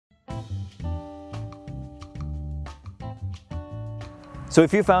So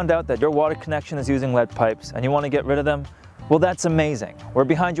if you found out that your water connection is using lead pipes and you want to get rid of them, well, that's amazing. We're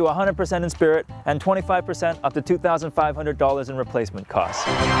behind you 100% in spirit and 25% up to $2,500 in replacement costs.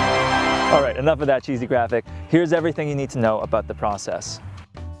 All right, enough of that cheesy graphic. Here's everything you need to know about the process.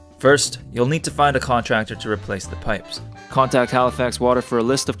 First, you'll need to find a contractor to replace the pipes. Contact Halifax Water for a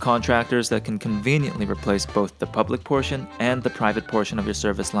list of contractors that can conveniently replace both the public portion and the private portion of your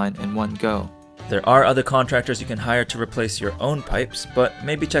service line in one go. There are other contractors you can hire to replace your own pipes, but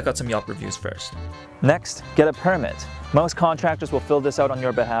maybe check out some Yelp reviews first. Next, get a permit. Most contractors will fill this out on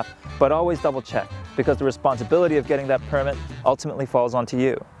your behalf, but always double check, because the responsibility of getting that permit ultimately falls onto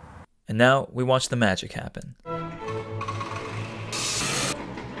you. And now we watch the magic happen.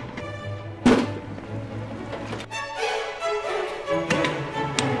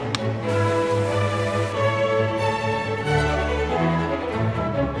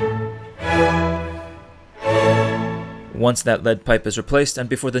 Once that lead pipe is replaced and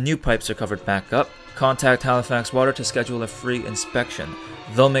before the new pipes are covered back up, contact Halifax Water to schedule a free inspection.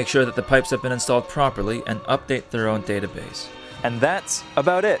 They'll make sure that the pipes have been installed properly and update their own database. And that's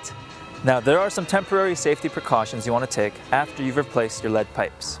about it. Now, there are some temporary safety precautions you want to take after you've replaced your lead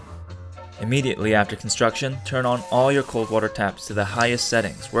pipes. Immediately after construction, turn on all your cold water taps to the highest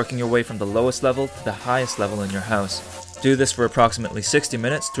settings, working your way from the lowest level to the highest level in your house. Do this for approximately 60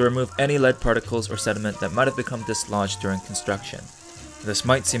 minutes to remove any lead particles or sediment that might have become dislodged during construction. This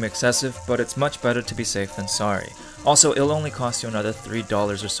might seem excessive, but it's much better to be safe than sorry. Also, it'll only cost you another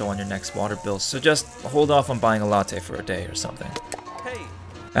 $3 or so on your next water bill, so just hold off on buying a latte for a day or something. Hey.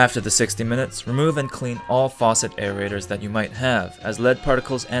 After the 60 minutes, remove and clean all faucet aerators that you might have, as lead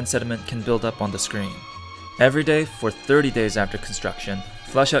particles and sediment can build up on the screen. Every day for 30 days after construction,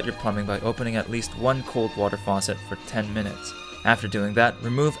 flush out your plumbing by opening at least one cold water faucet for 10 minutes. After doing that,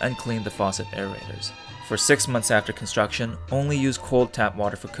 remove and clean the faucet aerators. For 6 months after construction, only use cold tap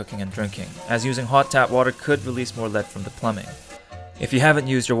water for cooking and drinking, as using hot tap water could release more lead from the plumbing. If you haven't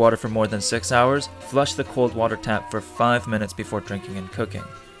used your water for more than 6 hours, flush the cold water tap for 5 minutes before drinking and cooking.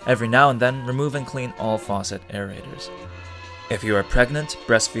 Every now and then, remove and clean all faucet aerators. If you are pregnant,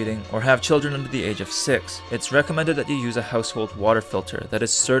 breastfeeding, or have children under the age of 6, it's recommended that you use a household water filter that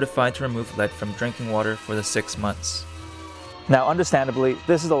is certified to remove lead from drinking water for the 6 months. Now, understandably,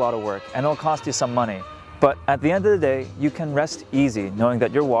 this is a lot of work and it'll cost you some money, but at the end of the day, you can rest easy knowing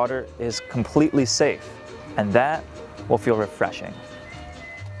that your water is completely safe, and that will feel refreshing.